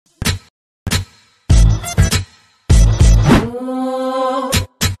Hi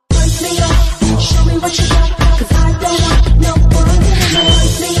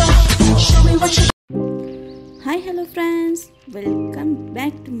hello friends, welcome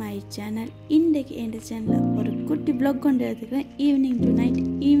back to my channel. Indiki end channel oru kutti vlog kondu edukren evening to night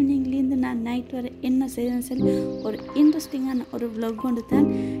evening la inda na night vara enna seiyana solli oru interesting ana oru vlog kondu than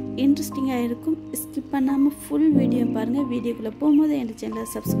interesting ah irukum. Skip pannama full video paarenga. Video kulla pogumbodhu end channel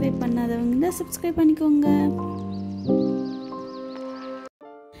subscribe pannadavanga subscribe pannikonga.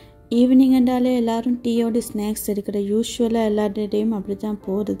 Evening என்றாலே எல்லாரும் டீயோட snacks எடுக்கிற யூஸ்வலாக எல்லா டேயும் அப்படி தான்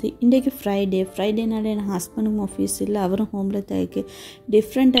போகிறது. இன்றைக்கு ஃப்ரைடேனால என் ஹஸ்பண்டுக்கும் office இல்லை, அவரும் ஹோமில் தான் இருக்குது.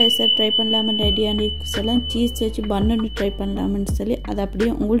 டிஃப்ரெண்ட் ஐஸாக ட்ரை பண்ணலாமென்னு ரெடியானு சொல்லலாம். சீஸ் வச்சு பன்னு ட்ரை பண்ணலாமென்னு சொல்லி அதை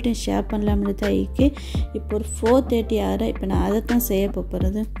அப்படியே உங்கள்கிட்ட ஷேர் பண்ணலாமென்னு தான் இருக்குது. இப்போ ஒரு 4:30 ஆகிற இப்போ நான் அதை தான் செய்ய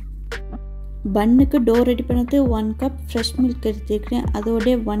போகிறது. பன்னுக்கு டோ ரெடி பண்ணது 1 கப் ஃப்ரெஷ் மில்க் எடுத்துக்கிறேன். அதோட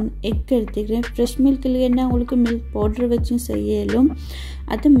 1 எக் எடுத்துக்கிறேன். ஃப்ரெஷ் மில்கில் என்ன உங்களுக்கு மில்க் பவுடர் வச்சும் செய்யலும்.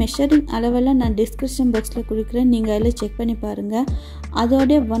 அது மெஷரிங் அளவெல்லாம் நான் டிஸ்கிரிப்ஷன் பாக்ஸில் கொடுக்குறேன், நீங்கள் அதில் செக் பண்ணி பாருங்கள்.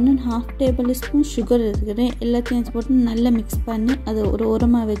 அதோட 1.5 டேபிள் ஸ்பூன் சுகர் எடுத்துக்கிறேன். எல்லாத்தையும் போட்டு நல்லா மிக்ஸ் பண்ணி அதை ஒரு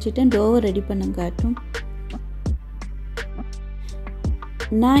ஓரமாக வச்சுட்டேன். டோவை ரெடி பண்ண காட்டும்.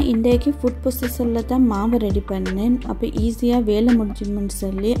 நான் இன்றைக்கு ஃபுட் ப்ரொசஸரில் தான் மாவு ரெடி பண்ணேன். அப்போ ஈஸியாக வேலை முடிஞ்சுன்னு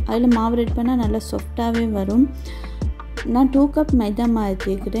சொல்லி அதில் மாவு ரெடி பண்ணால் நல்லா சாஃப்டாகவே வரும். நான் 2 கப் மைதா மாவு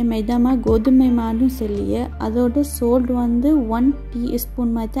எடுத்துக்கிறேன். மைதா மாவு கோதுமை மாவும் சொல்லியே அதோட சோல்ட் 1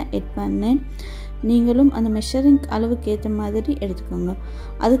 டீஸ்பூன் மாதிரி தான் எட் பண்ணேன். நீங்களும் அந்த மெஷரிங் அளவுக்கு ஏற்ற மாதிரி எடுத்துக்கோங்க.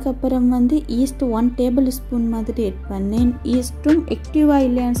 அதுக்கப்புறம் ஈஸ்ட் 1 டேபிள் ஸ்பூன் மாதிரி எட் பண்ணேன். ஈஸ்ட்டும் ஆக்டிவாக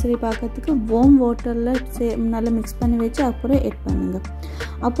இல்லையான்னு சொல்லி பார்க்கறதுக்கு வார்ம் வாட்டரில் நல்லா மிக்ஸ் பண்ணி வச்சு அப்புறம் எட் பண்ணுங்கள்.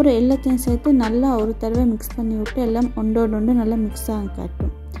 அப்புறம் எல்லாத்தையும் சேர்த்து நல்லா ஒரு தடவை மிக்ஸ் பண்ணி விட்டு எல்லாம் ஒன்றோடு நல்லா மிக்ஸ் ஆக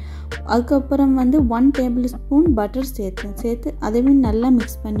காட்டும். அதுக்கப்புறம் 1 டேபிள் ஸ்பூன் பட்டர் சேர்த்து அதையும் நல்லா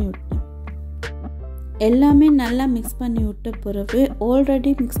மிக்ஸ் பண்ணி விட்டேன். எல்லாமே நல்லா மிக்ஸ் பண்ணி விட்ட பிறகு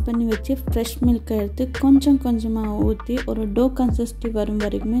ஆல்ரெடி மிக்ஸ் பண்ணி வச்சு ஃப்ரெஷ் மில்கை எடுத்து கொஞ்சமாக ஊற்றி ஒரு டோ கன்சிஸ்டி வரும்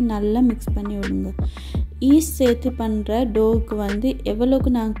வரைக்குமே நல்லா மிக்ஸ் பண்ணி விடுங்க. ஈஸ்ட் சேர்த்து பண்ணுற டோவுக்கு எவ்வளோக்கு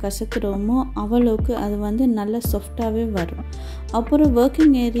நாங்கள் கசக்கிறோமோ அவ்வளோக்கு அது நல்லா சாஃப்டாகவே வரும். அப்புறம்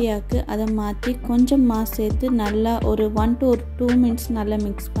ஒர்க்கிங் ஏரியாவுக்கு அதை மாற்றி கொஞ்சம் மாஸ் சேர்த்து நல்லா ஒரு 1 to 2 minutes நல்லா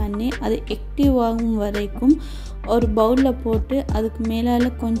மிக்ஸ் பண்ணி அது ஆக்டிவ் ஆகும் வரைக்கும் ஒரு பவுலில் போட்டு அதுக்கு மேலால்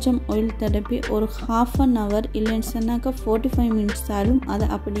கொஞ்சம் ஆயில் தடப்பி ஒரு 1/2 hour இல்லைன்னு சொன்னாக்கா 45 minutes ஆகும் அதை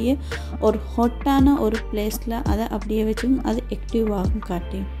அப்படியே ஒரு ஹாட்டான ஒரு பிளேஸில் அதை அப்படியே வச்சு அது ஆக்டிவ் ஆகும்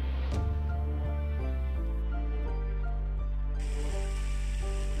காட்டி.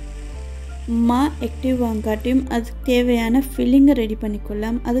 ஆக்டிவ் வாங்காட்டியும் அதுக்கு தேவையான ஃபில்லிங்கை ரெடி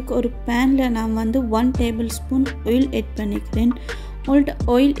பண்ணிக்கொள்ளலாம். அதுக்கு ஒரு பேனில் நான் 1 டேபிள் ஸ்பூன் ஆயில் எட் பண்ணிக்கிறேன். உங்கள்கிட்ட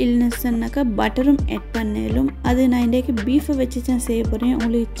ஆயில் இல்லைன்னாக்கா பட்டரும் எட் பண்ணலும். அது நான் இன்றைக்கு பீஃபை வச்சு தான் செய்ய போகிறேன்.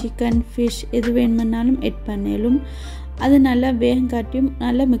 உங்களுக்கு சிக்கன் ஃபிஷ் எது வேணுமானாலும் எட் பண்ணலும். அது நல்லா வேகங்காட்டியும்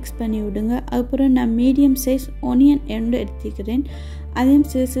நல்லா மிக்ஸ் பண்ணி விடுங்க. அதுக்கப்புறம் நான் மீடியம் சைஸ் ஆனியன் எடுத்துக்கிறேன். அதையும்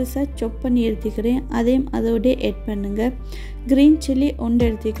சிறுசாக சாப் பண்ணி எடுத்துக்கிறேன். அதையும் அதோட எட் பண்ணுங்கள். க்ரீன் சில்லி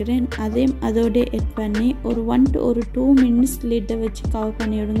எடுத்துக்கிறேன். அதையும் அதோட எட் பண்ணி ஒரு 1 to 2 minutes லிட்டை வச்சு கவர்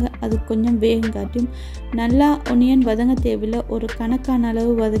பண்ணி விடுங்க. அது கொஞ்சம் வேகம் காட்டும். நல்லா ஒனியன் வதங்க தேவையில்லை, ஒரு கணக்கான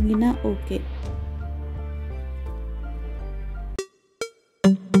அளவு வதங்கினா ஓகே.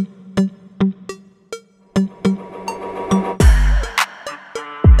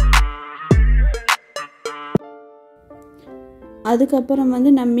 அதுக்கப்புறம்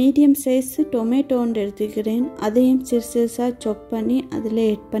நான் மீடியம் சைஸ் டொமேட்டோ எடுத்துக்கிறேன். அதையும் சிறுசாக சாப் பண்ணி அதில்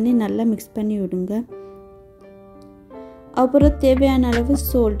எட் பண்ணி நல்லா மிக்ஸ் பண்ணி விடுங்க. அப்புறம் தேவையான அளவு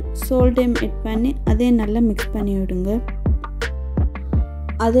சோல்டையும் எட் பண்ணி அதையும் நல்லா மிக்ஸ் பண்ணி விடுங்க.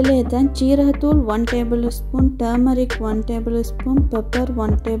 அதிலே தான் சீரகத்தூள் 1 table spoon, turmeric 1 table spoon, pepper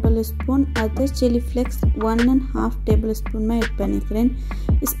 1 table spoon, அது சில்லி ஃப்ளேக்ஸ் 1.5 டேபிள் ஸ்பூன் எட் பண்ணிக்கிறேன்.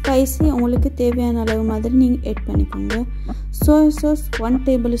 ஸ்பைசி உங்களுக்கு தேவையான அளவு மாதிரி நீங்கள் எட் பண்ணிக்கோங்க. சோயா சாஸ் 1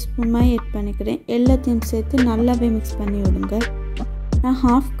 டேபிள் ஸ்பூன் எட் பண்ணிக்கிறேன். எல்லாத்தையும் சேர்த்து நல்லாவே மிக்ஸ் பண்ணி விடுங்க. நான்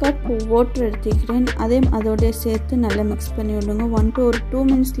 1/2 கப் வாட்டர் எடுத்துக்கிறேன். அதையும் அதோட சேர்த்து நல்லா மிக்ஸ் பண்ணி விடுங்க. 1 to 2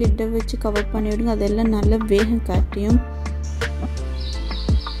 minutes லிட்டை வச்சு கவர் பண்ணி விடுங்க. அதெல்லாம் நல்லா வேகம் காட்டியும்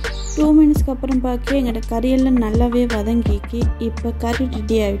 2 minutesக்கு அப்புறம் பார்க்க எங்களோட கறியெல்லாம் நல்லாவே வதங்கிக்கு. இப்போ கறி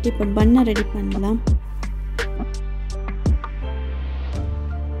ரெடி ஆகிட்டு இப்போ பன்னை ரெடி பண்ணலாம்.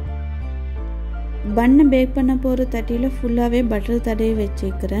 பன்னை பேக் பண்ண போகிற தட்டியில் ஃபுல்லாகவே பட்டர் தடவி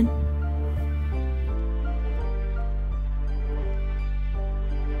வச்சுக்கிறேன்.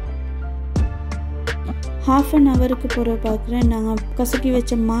 half an hour க்கு போற பார்க்குறேன் நாங்கள் கசக்கி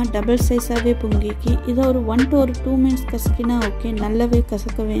வச்ச மா டபுள் சைஸாகவே பொங்கிக்கு இதை ஒரு 1 to 2 minutes கசக்கினா ஓகே நல்லாவே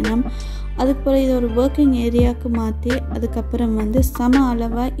கசக்க வேணாம் அதுக்கப்புறம் இதை ஒரு ஒர்க்கிங் ஏரியாவுக்கு மாற்றி அதுக்கப்புறம் வந்து சம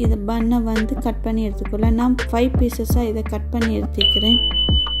அளவாக இதை பண்ணை வந்து கட் பண்ணி எடுத்துக்கொள்ளலாம் நான் 5 பீசஸாக இதை கட் பண்ணி எடுத்துக்கிறேன்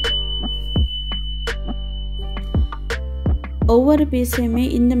ஒவ்வொரு பீஸையுமே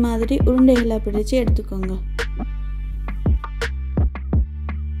இந்த மாதிரி உருண்டைகளாக பிடிச்சு எடுத்துக்கோங்க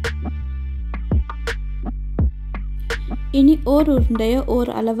இனி ஒரு உருண்டையை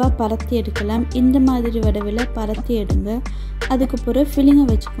ஒரு அளவாக பரத்தி எடுக்கலாம் இந்த மாதிரி வடிவில் பரத்தி எடுங்க அதுக்கு பிறகு ஃபில்லிங்கை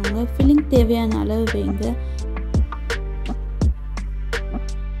வச்சுக்கோங்க ஃபில்லிங் தேவையான அளவு வைங்க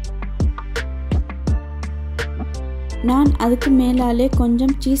நான் அதுக்கு மேலாலே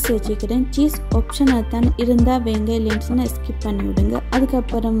கொஞ்சம் சீஸ் வச்சுக்கிறேன் சீஸ் ஆப்ஷனாக தான் இருந்தால் வைங்க இல்லைன்னு ஸ்கிப் பண்ணி விடுங்க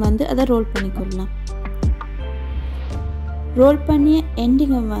அதுக்கப்புறம் வந்து அதை ரோல் பண்ணிக்கொள்ளலாம் ரோல் பண்ணிய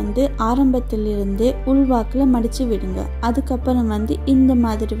எண்டிங்கை வந்து ஆரம்பத்திலிருந்தே உள்வாக்கில் மடித்து விடுங்க அதுக்கப்புறம் வந்து இந்த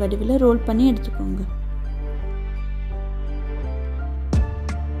மாதிரி வடிவில் ரோல் பண்ணி எடுத்துக்கோங்க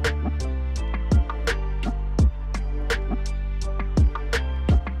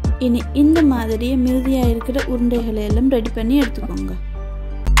இனி இந்த மாதிரியே மிகுதியாக இருக்கிற உருண்டைகளை எல்லாம் ரெடி பண்ணி எடுத்துக்கோங்க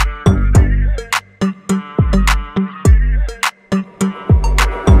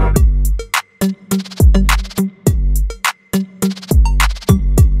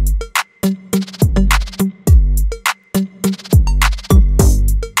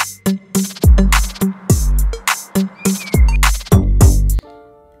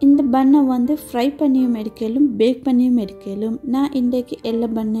பண்ணை வந்து ஃப்ரை பண்ணியும் எடுக்கலும் பேக் பண்ணியும் எடுக்கலும் நான் இன்றைக்கு எல்லா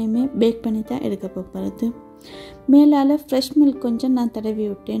பண்ணையுமே பேக் பண்ணி தான் எடுக்க போகிறது மேலால் ஃப்ரெஷ் மில்க் கொஞ்சம் நான் தடவி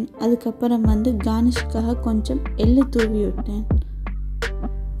விட்டேன் அதுக்கப்புறம் வந்து கார்னிஷ்காக கொஞ்சம் எள்ளு தூவி விட்டேன்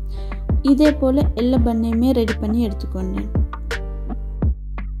இதே போல் எல்லா பண்ணையுமே ரெடி பண்ணி எடுத்துக்கொண்டேன்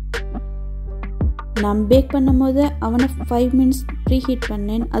நான் பேக் பண்ணும் போது அவனை 5 minutes ப்ரீ ஹீட்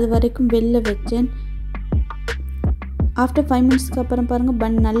பண்ணேன் அது வரைக்கும் வெளில வச்சேன் ஆஃப்டர் 5 minutesக்கு அப்புறம் பாருங்கள்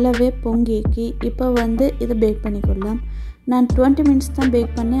பன் நல்லாவே பொங்கிக்கு இப்போ வந்து இதை பேக் பண்ணிக்கொள்ளலாம் நான் 20 minutes தான்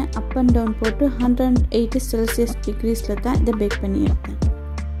பேக் பண்ணேன் அப் அண்ட் டவுன் போட்டு 180 செல்சியஸ் டிகிரிஸில் தான் இதை பேக் பண்ணி எடுத்தேன்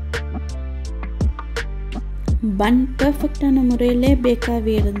பன் பர்ஃபெக்டான முறையிலே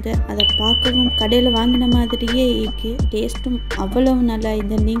பேக்காகவே இருந்து அதை பார்க்கவும் கடையில் வாங்கின மாதிரியே இருக்கு டேஸ்ட்டும் அவ்வளவு நல்லா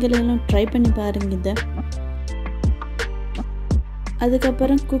இந்த நீங்களெல்லாம் ட்ரை பண்ணி பாருங்க இதை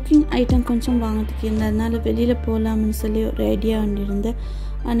அதுக்கப்புறம் குக்கிங் ஐட்டம் கொஞ்சம் வாங்கிட்டு இருந்தேன் அதனால் வெளியில் போகலாம்னு சொல்லி ஒரு ஐடியா வந்துருந்தேன்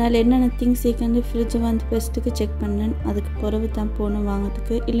அதனால் என்னென்ன திங்ஸ் வந்து ஃப்ரிட்ஜை வந்து ஃபஸ்ட்டுக்கு செக் பண்ணேன் அதுக்கு பிறகு தான் போகணும்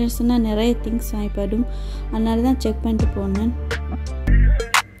வாங்கிறதுக்கு இல்லைன்னு சொன்னால் நிறைய திங்ஸ் வாங்கிப்படும் அதனால தான் செக் பண்ணிட்டு போனேன்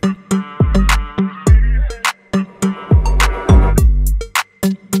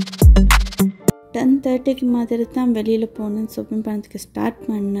தேர்ட்டிக்கு மாதிரி தான் வெளியில் போனேன் ஷாப்பிங் பண்ணுறதுக்கு ஸ்டார்ட்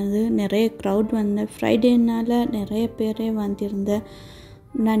பண்ணது நிறைய க்ரௌட் வந்தேன் ஃப்ரைடேனால் நிறைய பேரே வந்திருந்தேன்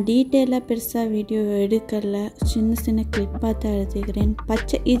நான் டீட்டெயிலாக பெருசாக வீடியோ எடுக்கலை சின்ன சின்ன கிளிப்பாக தான் எடுத்துக்கிறேன்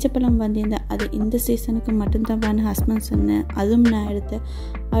பச்சை ஈச்சப்பழம் வந்திருந்தேன் அது இந்த சீசனுக்கு மட்டும்தான் வேணும் ஹஸ்பண்ட் சொன்னேன் அதுவும் நான் எடுத்தேன்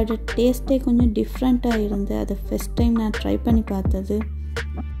அதோட டேஸ்ட்டே கொஞ்சம் டிஃப்ரெண்ட்டாக இருந்தது அதை ஃபஸ்ட் டைம் நான் ட்ரை பண்ணி பார்த்தது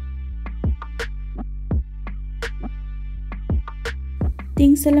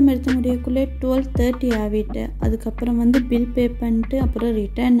திங்ஸ் எல்லாம் எடுத்து முடியக்குள்ளே 12:30 ஆகிட்டேன் அதுக்கப்புறம் வந்து பில் பே பண்ணிட்டு அப்புறம்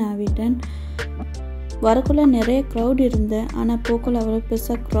ரிட்டர்ன் ஆகிட்டேன் வரக்குள்ளே நிறைய க்ரௌட் இருந்தேன் ஆனால் போக்குள்ள அவ்வளோ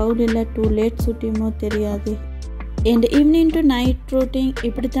பெருசாக க்ரௌட் இல்லை டூ லேட் சுட்டியுமோ தெரியாது and evening to night routine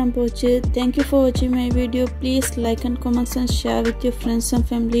இப்படி தான் போச்சு thank you for watching my video please like and comments and share with your friends and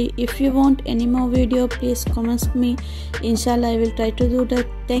family if you want any more video please comments me inshallah I will try to do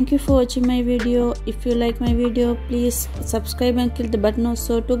that thank you for watching my video if you like my video please subscribe and click the button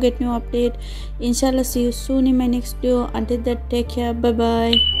also to get new update inshallah see you soon in my next video until that take care bye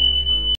bye